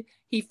maid.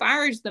 He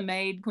fires the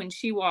maid when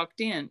she walked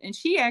in, and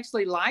she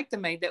actually liked the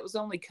maid. That was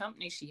the only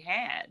company she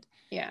had.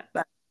 Yeah.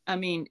 But I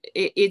mean,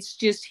 it's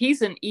just,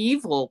 he's an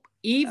evil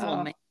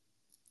man.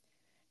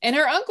 And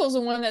her uncle's the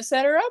one that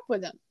set her up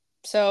with him.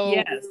 So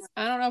yes.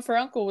 I don't know if her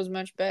uncle was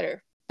much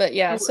better. But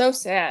yeah, so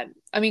sad.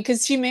 I mean,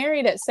 because she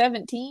married at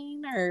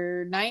 17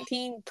 or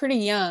 19, pretty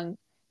young.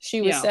 She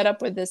was set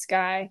up with this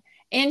guy.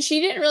 And she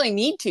didn't really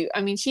need to.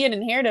 I mean, she had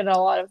inherited a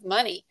lot of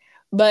money.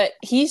 but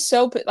he's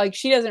so like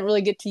she doesn't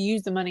really get to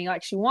use the money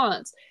like she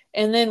wants.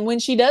 And then when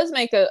she does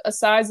make a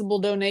sizable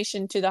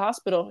donation to the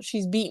hospital,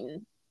 she's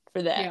beaten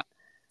for that. Yeah.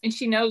 And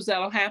she knows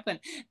that'll happen.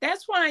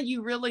 That's why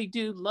you really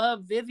do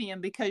love Vivian,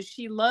 because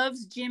she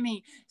loves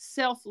Jimmy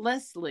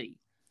selflessly.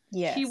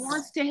 Yes. She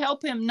wants to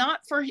help him,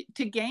 not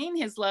to gain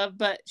his love,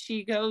 but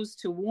she goes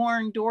to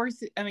warn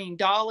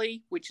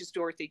Dolly, which is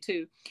Dorothy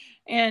too.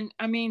 And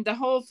I mean, the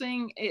whole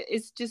thing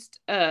is just,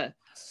 that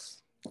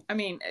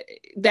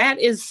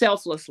is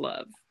selfless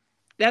love.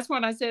 That's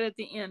what I said at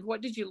the end.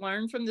 What did you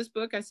learn from this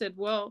book? I said,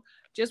 well,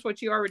 just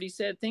what you already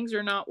said. Things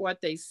are not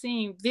what they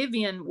seem.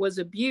 Vivian was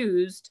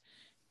abused.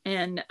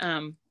 And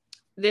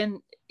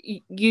then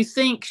you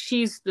think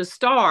she's the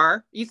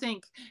star. You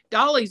think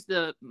Dolly's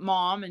the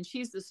mom and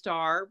she's the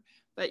star,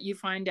 but you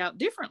find out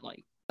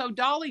differently. So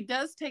Dolly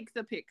does take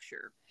the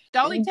picture.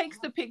 Dolly takes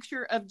the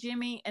picture of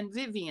Jimmy and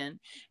Vivian,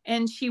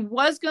 and she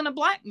was going to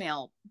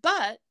blackmail,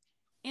 but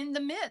in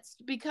the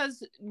midst,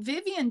 because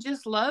Vivian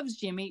just loves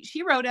Jimmy,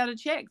 she wrote out a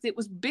check that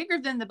was bigger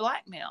than the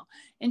blackmail,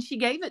 and she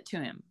gave it to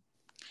him.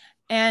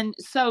 And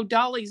so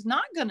Dolly's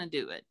not going to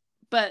do it,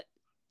 but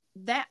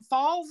that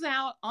falls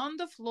out on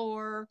the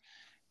floor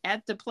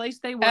at the place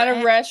they were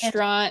at a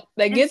restaurant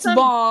that gets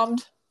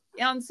bombed.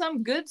 On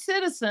some good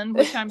citizen,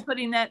 which I'm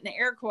putting that in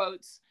air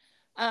quotes,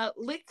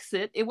 licks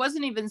it. It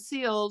wasn't even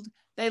sealed.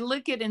 They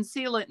lick it and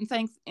seal it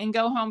and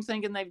go home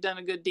thinking they've done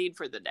a good deed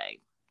for the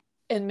day.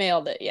 And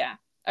mailed it, yeah.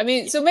 I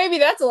mean, so maybe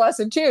that's a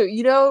lesson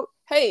too.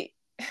 Hey.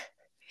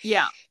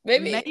 Yeah.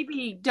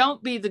 Maybe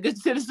don't be the good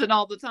citizen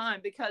all the time,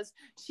 because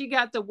she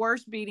got the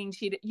worst beating.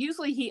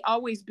 Usually he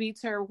always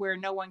beats her where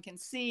no one can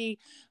see,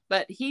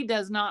 but he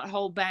does not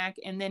hold back.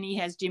 And then he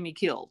has Jimmy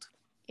killed.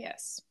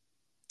 Yes.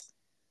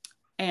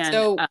 And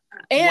so,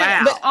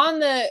 wow.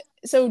 But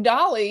so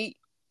Dolly,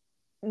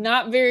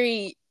 not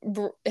very,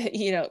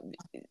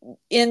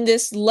 in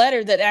this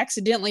letter that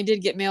accidentally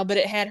did get mailed, but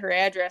it had her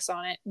address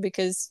on it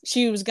because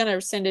she was going to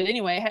send it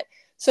anyway.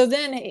 So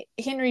then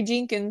Henry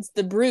Jenkins,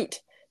 the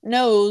brute,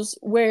 knows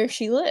where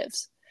she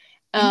lives.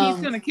 And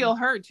he's going to kill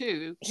her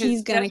too.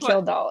 He's going to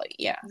kill Dolly.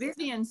 Yeah.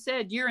 Vivian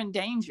said, "You're in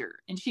danger."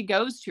 And she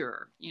goes to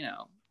her,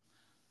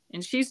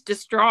 and she's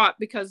distraught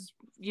because,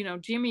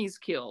 Jimmy's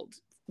killed,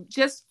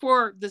 just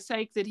for the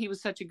sake that he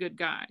was such a good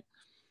guy.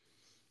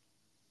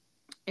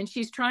 And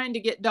she's trying to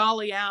get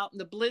Dolly out,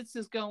 and the blitz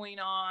is going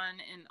on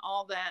and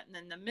all that. And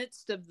in the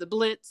midst of the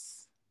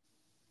blitz,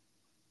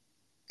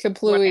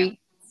 kaplooey,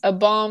 a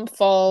bomb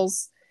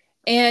falls,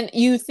 and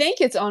you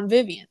think it's on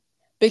Vivian,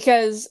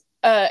 because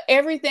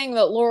everything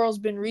that Laurel's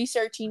been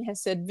researching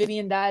has said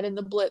Vivian died in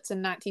the blitz in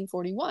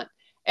 1941.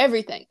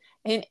 Everything.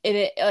 And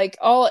it like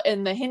all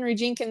in the Henry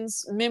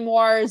Jenkins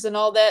memoirs and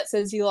all that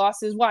says he lost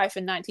his wife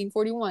in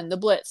 1941, the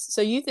blitz.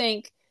 So you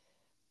think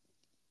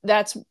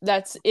that's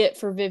it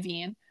for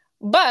Vivian.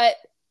 But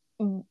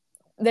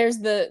there's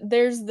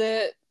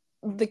the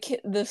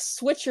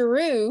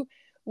switcheroo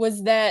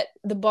was that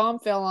the bomb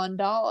fell on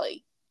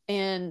Dolly.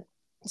 And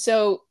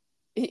so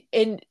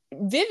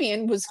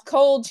Vivian was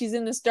cold. She's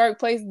in this dark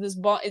place. This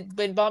bomb, it's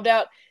been bombed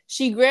out.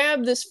 She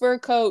grabbed this fur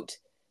coat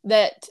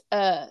that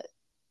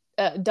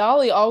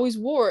Dolly always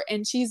wore,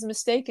 and she's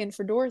mistaken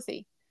for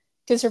Dorothy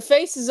because her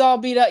face is all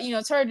beat up.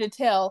 It's hard to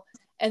tell.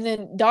 And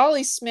then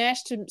Dolly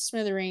smashed to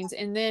smithereens.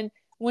 And then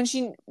when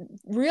she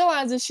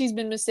realizes she's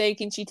been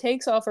mistaken, she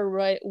takes off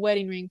her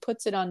wedding ring,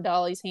 puts it on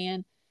Dolly's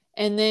hand,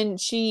 and then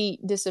she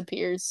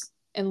disappears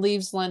and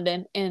leaves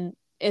London and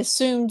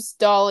assumes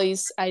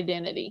Dolly's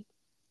identity.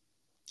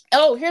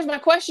 Oh, here's my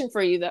question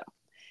for you, though.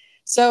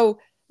 So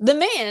the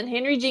man,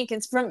 Henry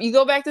Jenkins, you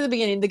go back to the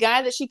beginning, the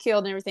guy that she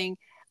killed and everything,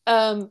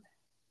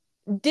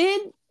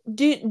 did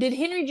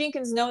Henry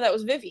Jenkins know that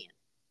was Vivian?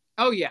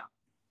 Oh, yeah.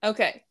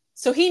 Okay.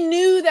 So he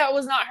knew that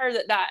was not her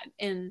that died.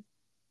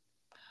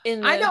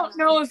 I don't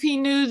know if he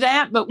knew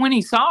that, but when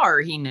he saw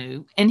her, he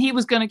knew. And he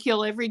was going to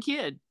kill every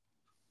kid.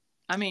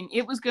 I mean,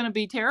 it was going to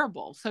be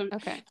terrible. So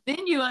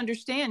then you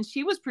understand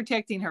she was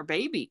protecting her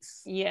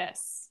babies.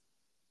 Yes.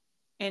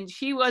 And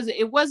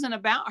it wasn't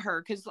about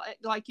her, because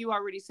like you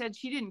already said,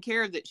 she didn't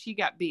care that she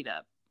got beat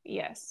up.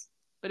 Yes.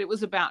 But it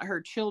was about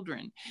her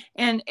children.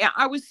 And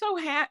I was so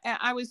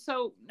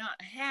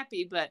not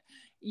happy, but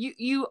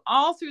you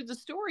all through the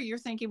story, you're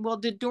thinking, well,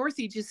 did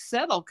Dorothy just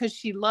settle because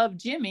she loved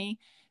Jimmy?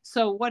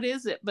 So what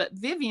is it? But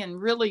Vivian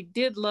really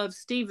did love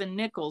Stephen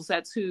Nichols.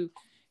 That's who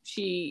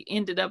she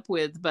ended up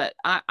with. But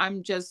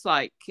I'm just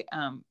like,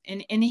 and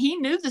he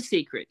knew the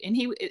secret. And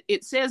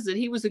it says that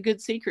he was a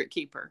good secret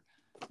keeper.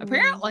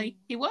 Apparently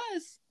he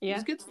was. Yeah. He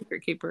was a good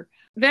secret keeper.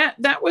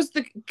 That was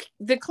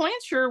the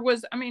clincher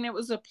was, it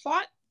was a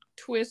plot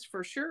twist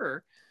for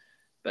sure.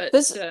 But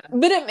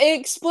it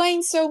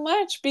explains so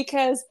much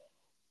because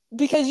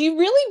you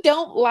really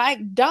don't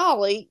like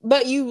Dolly,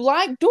 but you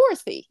like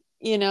Dorothy,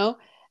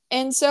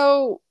 and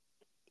so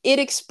it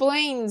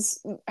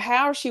explains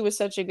how she was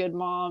such a good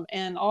mom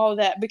and all of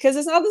that, because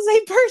it's not the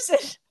same person.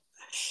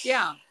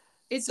 Yeah,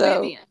 it's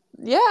Vivian.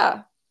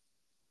 Yeah.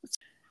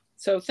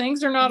 So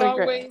things are not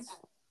always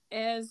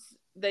as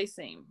they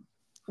seem.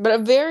 But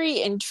a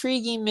very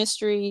intriguing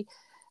mystery.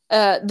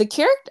 the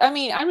character, I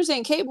mean, I'm just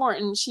saying Kate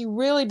Morton, she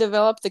really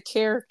developed the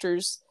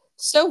characters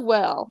so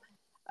well.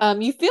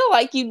 You feel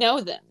like you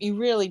know them, you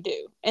really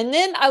do. And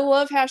then I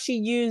love how she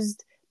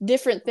used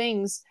different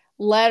things,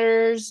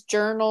 letters,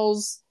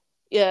 journals,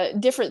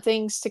 different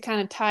things to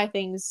kind of tie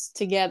things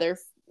together,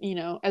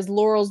 as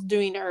Laurel's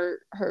doing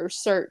her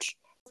search.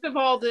 Of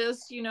all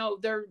this,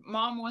 their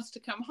mom wants to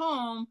come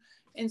home,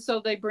 and so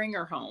they bring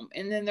her home,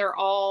 and then they're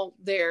all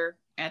there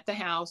at the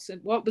house.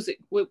 And what was it?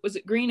 Was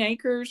it Green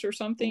Acres or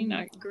something?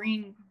 Mm-hmm.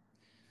 Green.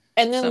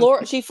 And then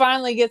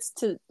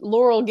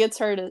Laurel gets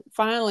her to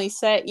finally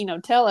say,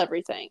 tell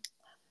everything.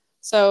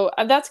 So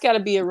that's got to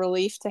be a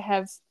relief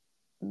to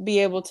be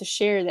able to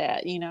share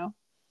that,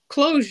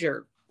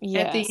 Closure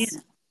at the Yes.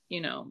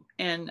 end,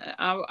 and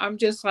I'm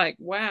just like,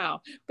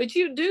 wow. But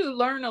you do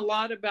learn a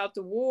lot about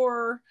the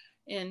war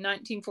in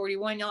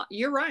 1941.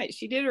 You're right.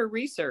 She did her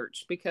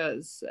research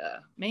because,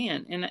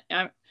 man, and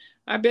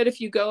I bet if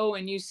you go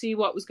and you see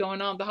what was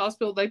going on at the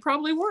hospital, they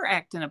probably were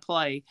acting a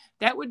play.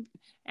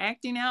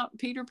 Acting out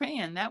Peter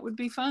Pan. That would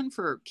be fun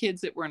for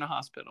kids that were in a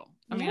hospital.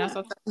 I mean, I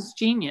thought that was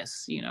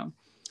genius,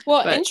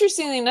 Well, But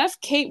interestingly enough,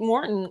 Kate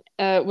Morton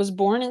was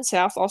born in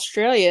South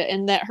Australia,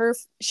 and that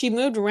she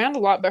moved around a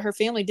lot, but her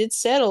family did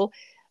settle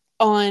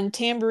on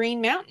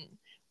Tambourine Mountain,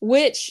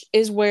 which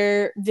is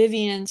where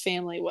Vivian's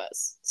family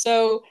was.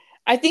 So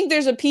I think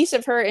there's a piece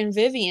of her in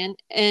Vivian,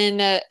 and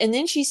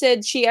then she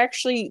said she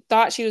actually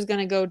thought she was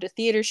going to go to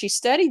theater. She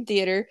studied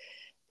theater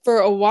for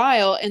a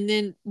while, and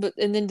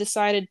then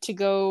decided to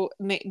go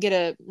get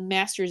a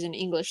master's in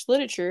English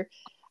literature,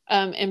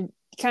 and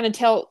kind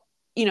of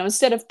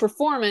instead of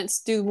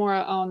performance, do more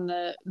on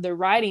the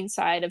writing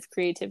side of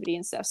creativity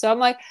and stuff. So I'm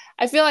like,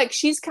 I feel like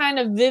she's kind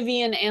of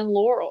Vivian and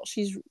Laurel.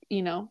 She's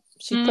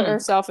put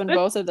herself in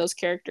both of those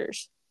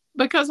characters.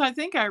 Because I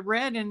think I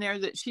read in there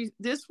that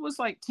this was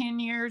like 10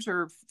 years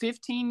or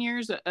 15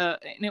 years, and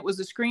it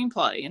was a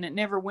screenplay, and it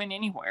never went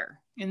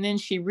anywhere. And then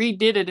she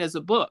redid it as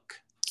a book.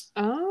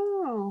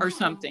 Oh. Or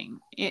something.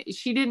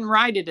 She didn't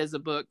write it as a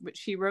book, but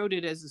she wrote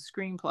it as a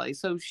screenplay.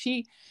 So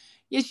she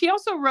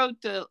also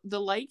wrote the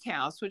Lake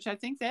House, which I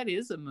think that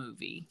is a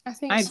movie. I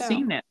think I've so.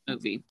 seen that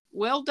movie.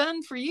 Well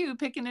done for you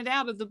picking it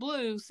out of the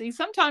blue. See,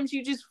 sometimes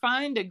you just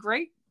find a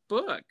great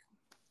book.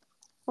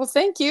 Well,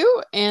 thank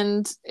you.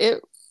 And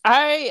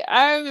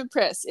I'm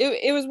impressed.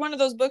 It was one of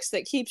those books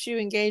that keeps you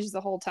engaged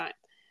the whole time.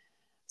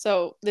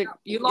 So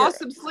you lost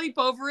some sleep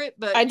over it,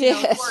 but I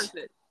did. It's worth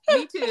it.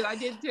 Me too. I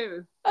did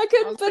too. I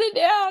couldn't put it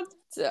down.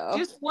 So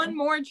just one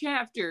more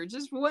chapter.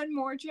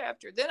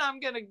 Then I'm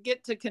gonna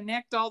get to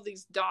connect all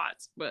these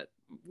dots. But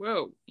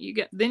whoa, you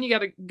got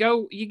to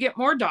go. You get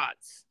more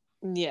dots.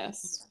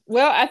 Yes.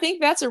 Well, I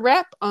think that's a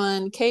wrap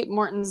on Kate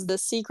Morton's The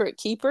Secret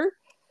Keeper.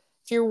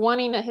 If you're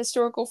wanting a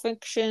historical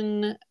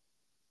fiction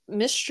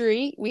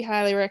mystery, we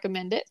highly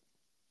recommend it.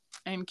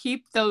 And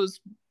keep those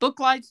book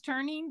lights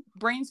turning,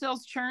 brain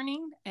cells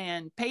churning,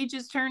 and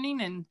pages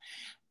turning. And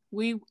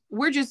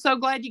we're just so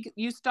glad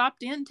you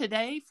stopped in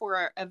today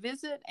for a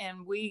visit,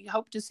 and we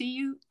hope to see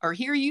you or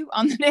hear you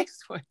on the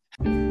next one.